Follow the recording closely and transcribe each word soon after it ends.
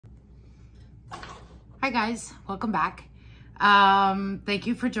Hi guys, welcome back. Thank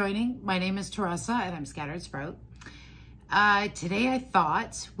you for joining. My name is Teresa and I'm Scattered Sprout. Today I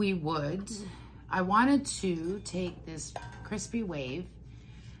thought I wanted to take this Crispy Wave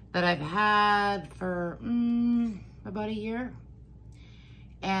that I've had for about a year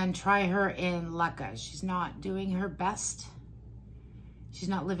and try her in Leca. She's not doing her best. She's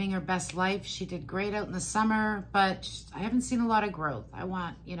not living her best life. She did great out in the summer, but I haven't seen a lot of growth. I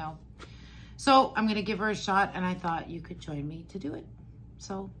want, so I'm gonna give her a shot, and I thought you could join me to do it.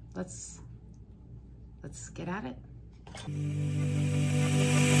 So let's get at it.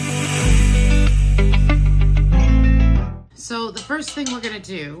 So the first thing we're gonna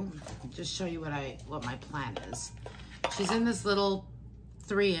do, just show you what my plan is. She's in this little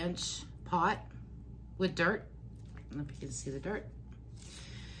 3-inch pot with dirt. I don't know if you can see the dirt.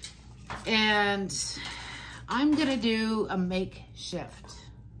 And I'm gonna do a makeshift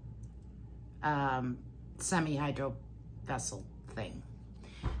semi-hydro vessel thing.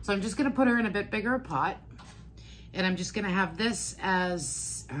 So I'm just gonna put her in a bit bigger pot, and I'm just gonna have this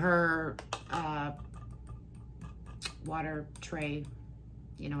as her water tray,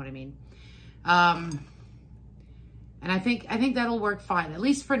 you know what I mean? And I think that'll work fine, at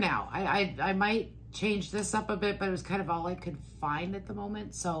least for now. I might change this up a bit, but it was kind of all I could find at the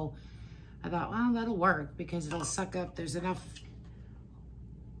moment. So I thought, well, that'll work because it'll suck up, there's enough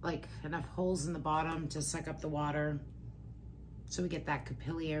holes in the bottom to suck up the water. So we get that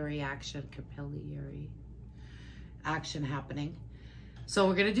capillary action happening. So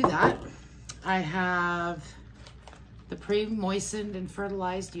we're gonna do that. I have the pre-moistened and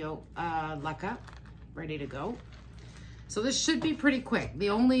fertilized Leca ready to go. So this should be pretty quick.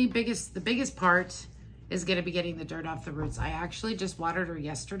 The biggest part is gonna be getting the dirt off the roots. I actually just watered her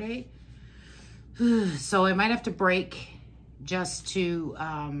yesterday. So I might have to break just to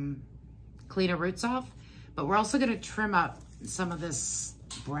clean her roots off, but we're also gonna trim up some of this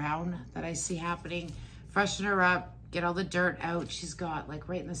brown that I see happening, freshen her up, get all the dirt out. She's got like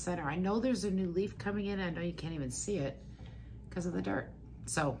right in the center. I know there's a new leaf coming in. I know you can't even see it because of the dirt.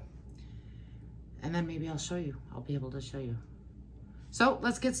 So, and then maybe I'll be able to show you. So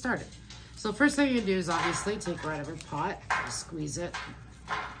let's get started. So first thing you're gonna do is obviously take her out of her pot, squeeze it.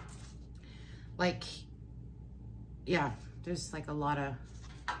 Yeah, there's like a lot of,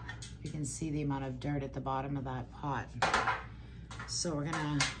 you can see the amount of dirt at the bottom of that pot. So we're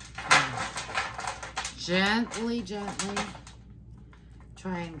gonna gently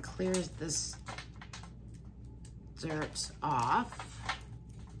try and clear this dirt off.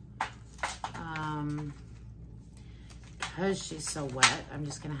 Because she's so wet, I'm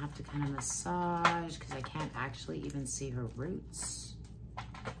just gonna have to kind of massage because I can't actually even see her roots.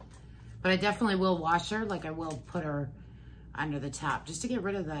 But I definitely will wash her, like I will put her under the tap just to get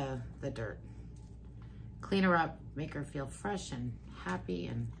rid of the dirt. Clean her up, make her feel fresh and happy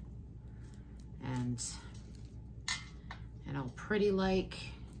and all pretty like.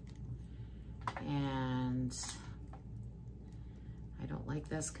 And I don't like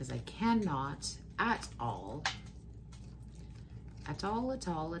this because I cannot at all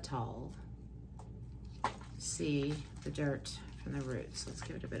see the dirt from the roots. Let's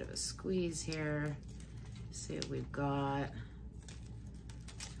give it a bit of a squeeze here. See what we've got.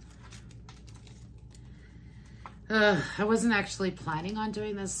 I wasn't actually planning on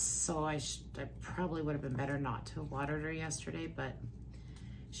doing this, so I probably would have been better not to have watered her yesterday, but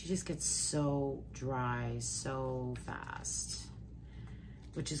she just gets so dry so fast,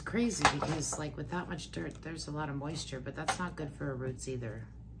 which is crazy because like with that much dirt, there's a lot of moisture, but that's not good for her roots either,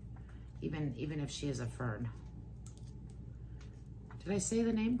 even if she is a fern. Did I say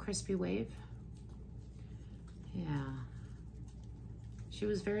the name Crispy Wave? Yeah. She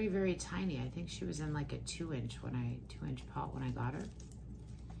was very, very tiny. I think she was in like a 2-inch pot when I got her.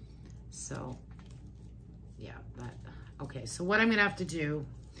 So yeah, okay. So what I'm gonna have to do,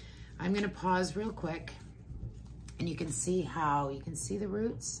 I'm gonna pause real quick, and you can see the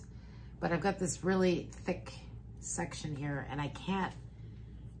roots, but I've got this really thick section here and I can't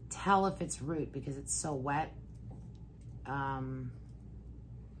tell if it's root because it's so wet.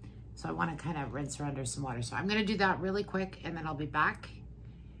 So I want to kind of rinse her under some water. So I'm going to do that really quick, and then I'll be back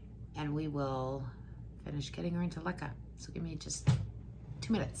and we will finish getting her into Leca. So give me just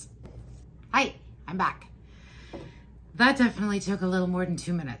 2 minutes. Hi, I'm back. That definitely took a little more than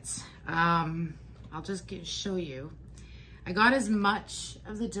 2 minutes. I'll just show you. I got as much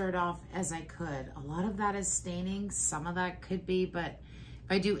of the dirt off as I could. A lot of that is staining. Some of that could be, but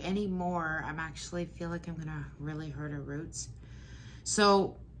if I do any more, I'm actually feel like I'm gonna really hurt her roots.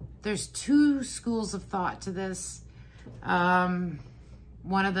 So, 'There's 2 schools of thought to this. Some people say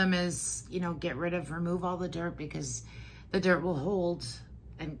One of them is, you know, remove all the dirt, because the dirt will hold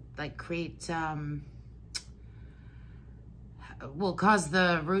and like create, will cause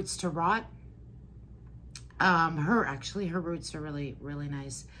the roots to rot. Her roots are really, really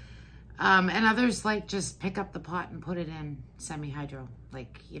nice. And others like just pick up the pot and put it in semi-hydro.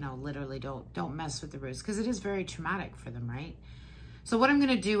 Like, you know, literally don't mess with the roots, because it is very traumatic for them, right? So what I'm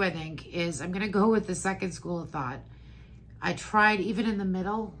gonna do, I think, is I'm gonna go with the second school of thought. I tried even in the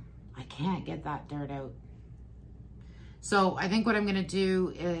middle, I can't get that dirt out. So I think what I'm gonna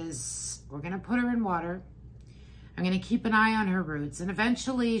do is we're gonna put her in water. I'm gonna keep an eye on her roots, and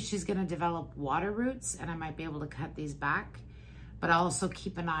eventually she's gonna develop water roots, and I might be able to cut these back, but I'll also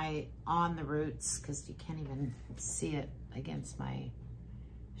keep an eye on the roots, because you can't even see it against my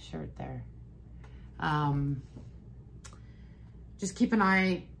shirt there. Just keep an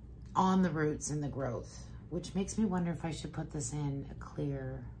eye on the roots and the growth, which makes me wonder if I should put this in a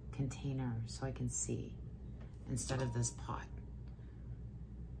clear container so I can see instead of this pot.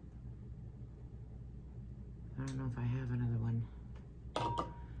 I don't know if I have another one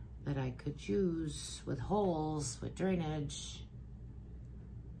that I could use with holes, with drainage.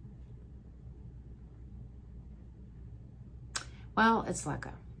 Well, it's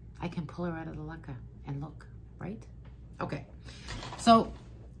Leca. I can pull her out of the Leca and look, right? Okay, so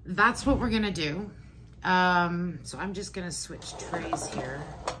that's what we're gonna do. So I'm just gonna switch trays here,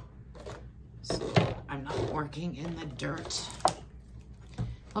 so I'm not working in the dirt.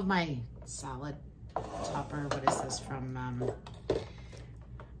 Love my salad topper. What is this from?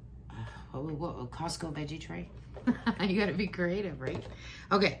 Costco veggie tray. You gotta be creative, right?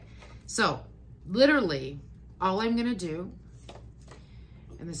 Okay, so literally all I'm gonna do,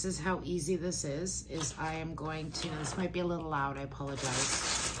 and this is how easy this is I am going to, this might be a little loud, I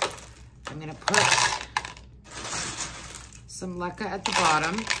apologize. I'm gonna put some Leca at the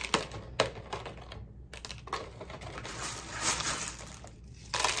bottom.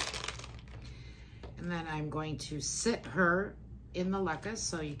 And then I'm going to sit her in the Leca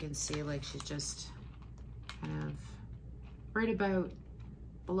so you can see like she's just kind of right about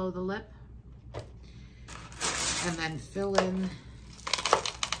below the lip. And then fill in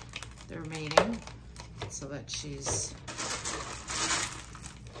the remaining so that she's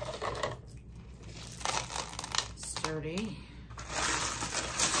sturdy.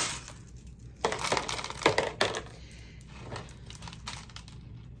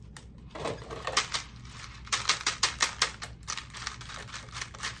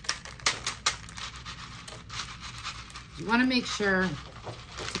 You want to make sure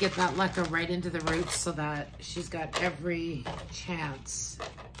to get that Leca right into the roots so that she's got every chance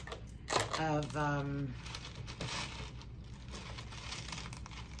of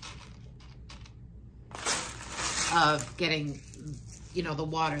getting, you know, the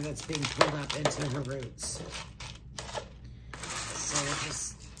water that's being pulled up into her roots. So we'll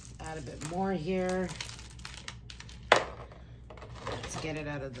just add a bit more here. Let's get it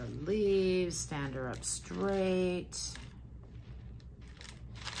out of the leaves, stand her up straight.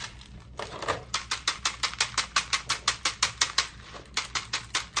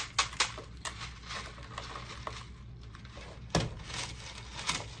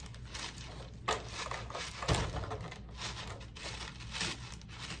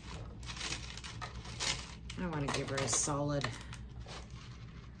 I want to give her a solid,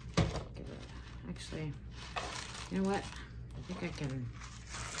 actually, you know what? I think I can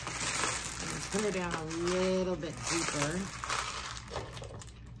put her down a little bit deeper.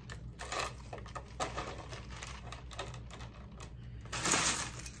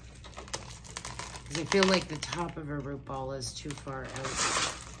 Because I feel like the top of her root ball is too far out.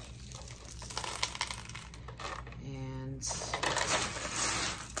 And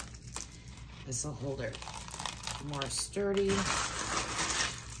this will hold her more sturdy.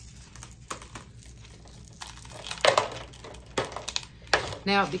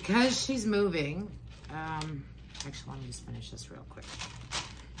 Now, because she's moving, actually, let me just finish this real quick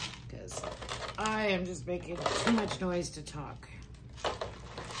because I am just making too much noise to talk.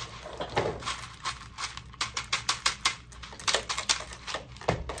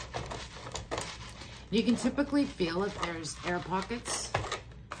 You can typically feel if there's air pockets.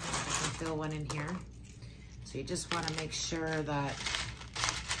 I can feel one in here. So you just want to make sure that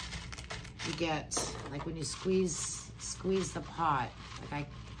you get, like when you squeeze the pot, like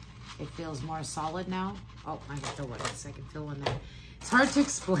it feels more solid now. Oh, I can feel one. Yes, I can feel one there. It's hard to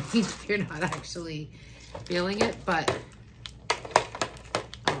explain if you're not actually feeling it, but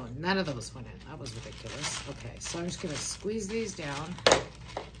oh, none of those went in. That was ridiculous. Okay, so I'm just gonna squeeze these down.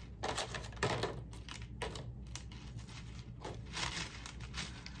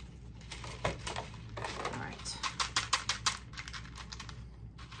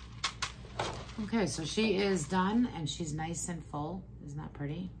 Okay, so she is done and she's nice and full. Isn't that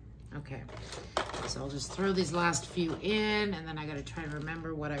pretty? Okay, so I'll just throw these last few in, and then I gotta try to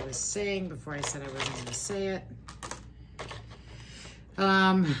remember what I was saying before I said I wasn't gonna say it.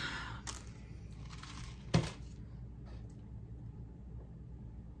 Don't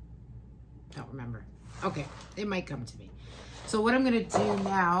remember. Okay, it might come to me. So what I'm gonna do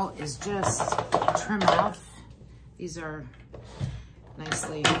now is just trim off. These are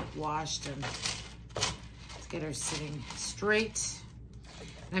nicely washed, and let's get her sitting straight.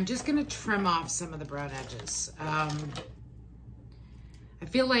 And I'm just gonna trim off some of the brown edges. I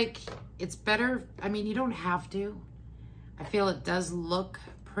feel like it's better, I mean, you don't have to. I feel it does look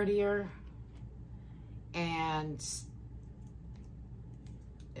prettier, and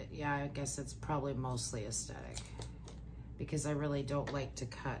yeah, I guess it's probably mostly aesthetic because I really don't like to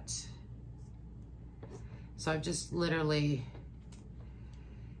cut. So I'm just literally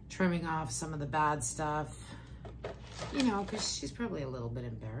trimming off some of the bad stuff, you know, because she's probably a little bit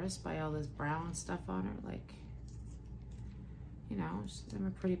embarrassed by all this brown stuff on her. Like, you know, she's having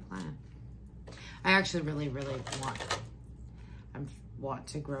a pretty plant. I actually really want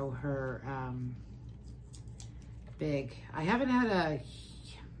to grow her big. I haven't had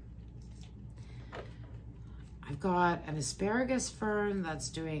I've got an asparagus fern that's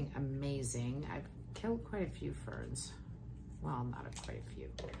doing amazing. I've killed quite a few ferns. Well, not quite a few.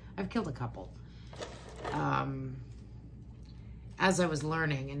 I've killed a couple as I was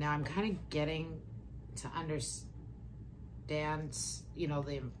learning, and now I'm kind of getting to understand, you know,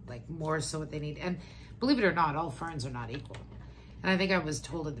 the like more so what they need. And believe it or not, all ferns are not equal. And I think I was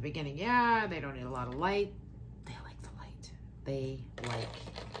told at the beginning, yeah, they don't need a lot of light. They like the light. They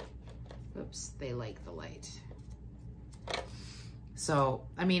like the light. So,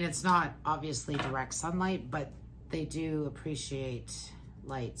 I mean, it's not obviously direct sunlight, but they do appreciate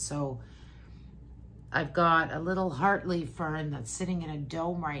light. So I've got a little heartleaf fern that's sitting in a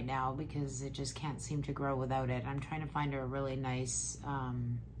dome right now because it just can't seem to grow without it. I'm trying to find her a really nice,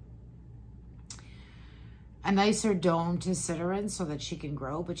 a nicer dome to sit her in so that she can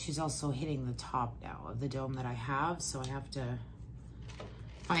grow, but she's also hitting the top now of the dome that I have. So I have to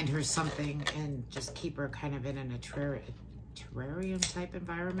find her something and just keep her kind of in a terrarium type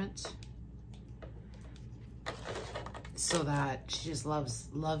environment so that she just loves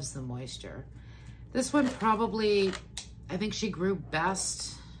the moisture. This one probably, I think she grew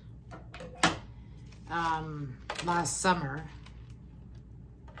best last summer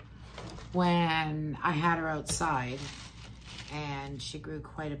when I had her outside, and she grew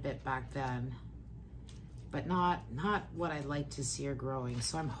quite a bit back then, but not what I'd like to see her growing.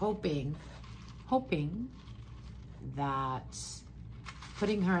 So I'm hoping that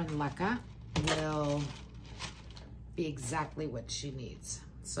putting her in Leca will be exactly what she needs.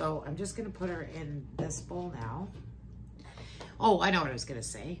 So I'm just gonna put her in this bowl now. Oh, I know what I was gonna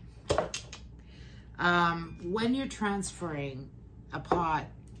say. When you're transferring a plant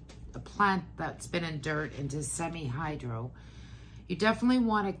that's been in dirt into semi-hydro, you definitely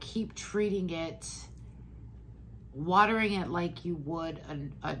want to keep treating it, watering it like you would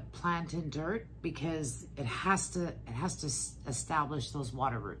a plant in dirt, because it has to establish those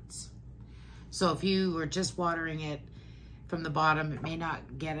water roots. So if you were just watering it from the bottom, it may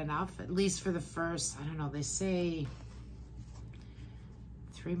not get enough, at least for the first, I don't know, they say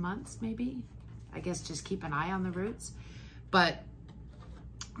 3 months maybe. I guess just keep an eye on the roots. But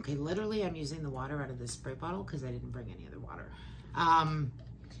okay, literally I'm using the water out of this spray bottle because I didn't bring any other water.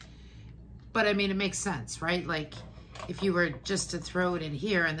 But I mean, it makes sense, right? Like if you were just to throw it in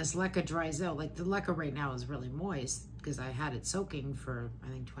here and this Leca dries out, like the Leca right now is really moist because I had it soaking for, I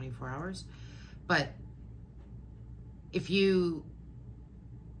think, 24 hours. But if you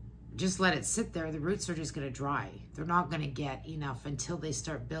just let it sit there, the roots are just gonna dry. They're not gonna get enough until they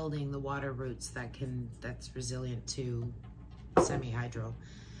start building the water roots that's resilient to semi-hydro.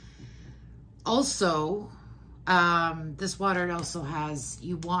 Also, this water also has,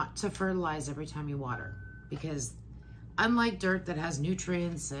 you want to fertilize every time you water, because unlike dirt that has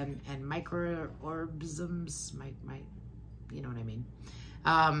nutrients and microorganisms, you know what I mean?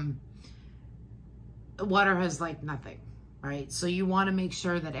 Water has like nothing, right? So you want to make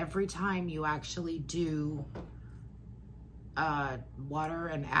sure that every time you actually do water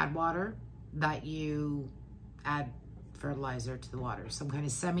and add water, that you add fertilizer to the water, some kind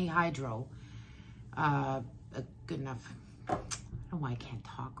of semi-hydro, good enough. I don't know why I can't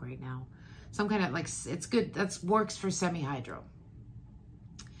talk right now. Some kind of, like, it's good, that works for semi-hydro.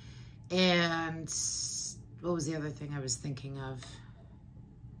 And what was the other thing I was thinking of?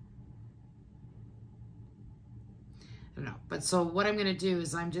 I don't know. But so what I'm going to do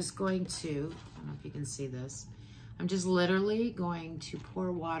is I'm just going to, don't know if you can see this. I'm just literally going to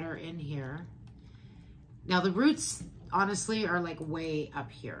pour water in here. Now the roots, honestly, are like way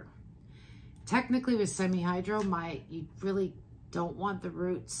up here. Technically with semi-hydro, you really don't want the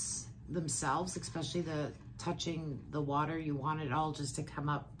roots themselves, especially the touching the water. You want it all just to come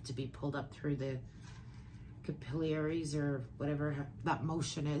up, to be pulled up through the capillaries or whatever that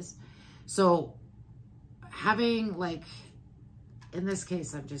motion is. So having, like, in this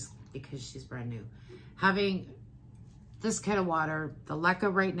case, I'm just, because she's brand new, having this kind of water. The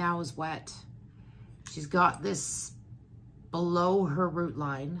Leca right now is wet. She's got this below her root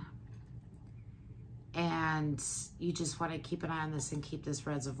line, and you just want to keep an eye on this and keep this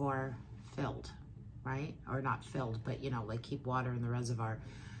reservoir filled, right? Or not filled, but, you know, like keep water in the reservoir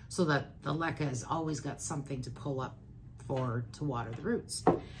so that the Leca has always got something to pull up to water the roots.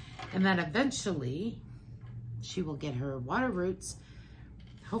 And then eventually she will get her water roots.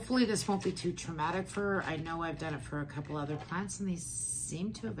 Hopefully this won't be too traumatic for her. I know I've done it for a couple other plants and these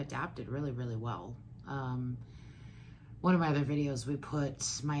seem to have adapted really, really well. One of my other videos, we put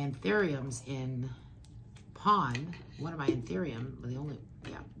my anthuriums in pond, one of my anthurium, the only,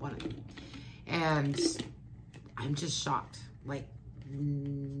 yeah, one of them. And I'm just shocked, like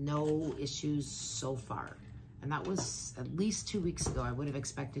no issues so far. And that was at least 2 weeks ago. I would have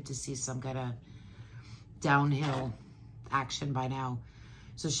expected to see some kind of downhill action by now.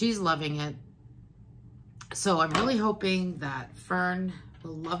 So she's loving it. So I'm really hoping that Fern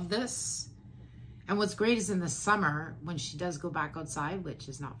will love this. And what's great is in the summer, when she does go back outside, which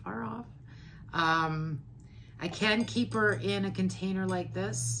is not far off, I can keep her in a container like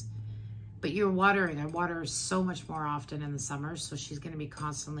this, but you're watering. I water so much more often in the summer, so she's gonna be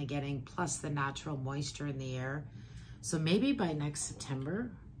constantly getting, plus the natural moisture in the air. So maybe by next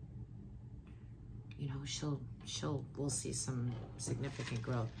September, you know, we'll see some significant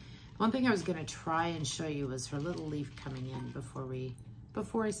growth. One thing I was gonna try and show you was her little leaf coming in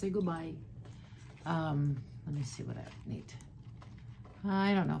before I say goodbye. Let me see what I need.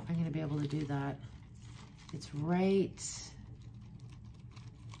 I don't know if I'm gonna be able to do that. It's right,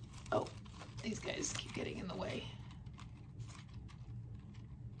 oh, these guys keep getting in the way.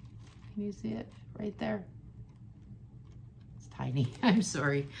 Can you see it right there? It's tiny, I'm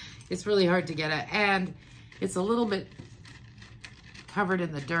sorry. It's really hard to get at, and it's a little bit covered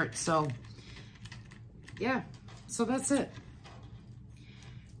in the dirt. So yeah, so that's it.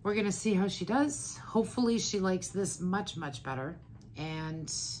 We're gonna see how she does. Hopefully she likes this much, much better.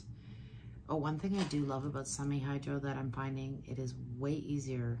 And oh, one thing I do love about semi-hydro that I'm finding, it is way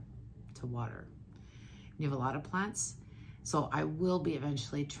easier to water. You have a lot of plants, so I will be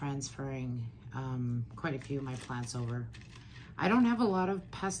eventually transferring quite a few of my plants over. I don't have a lot of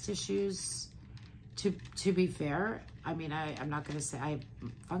pest issues, to be fair. I mean, I'm not gonna say,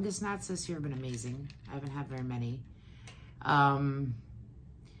 fungus gnats this year have been amazing. I haven't had very many.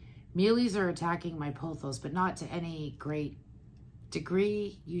 Mealies are attacking my pothos, but not to any great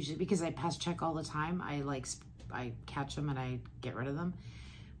degree, usually, because I pest check all the time. I catch them and I get rid of them.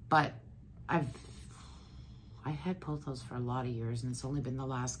 But I've had pothos for a lot of years, and it's only been the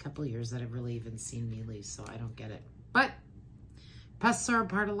last couple of years that I've really even seen mealies, so I don't get it. But pests are a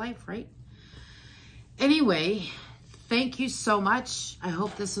part of life, right? Anyway, thank you so much. I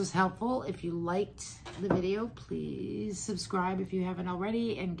hope this was helpful. If you liked the video, please subscribe if you haven't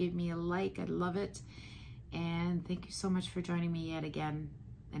already and give me a like. I'd love it. And thank you so much for joining me yet again.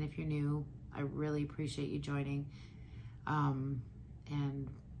 And if you're new, I really appreciate you joining. And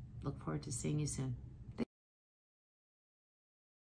look forward to seeing you soon.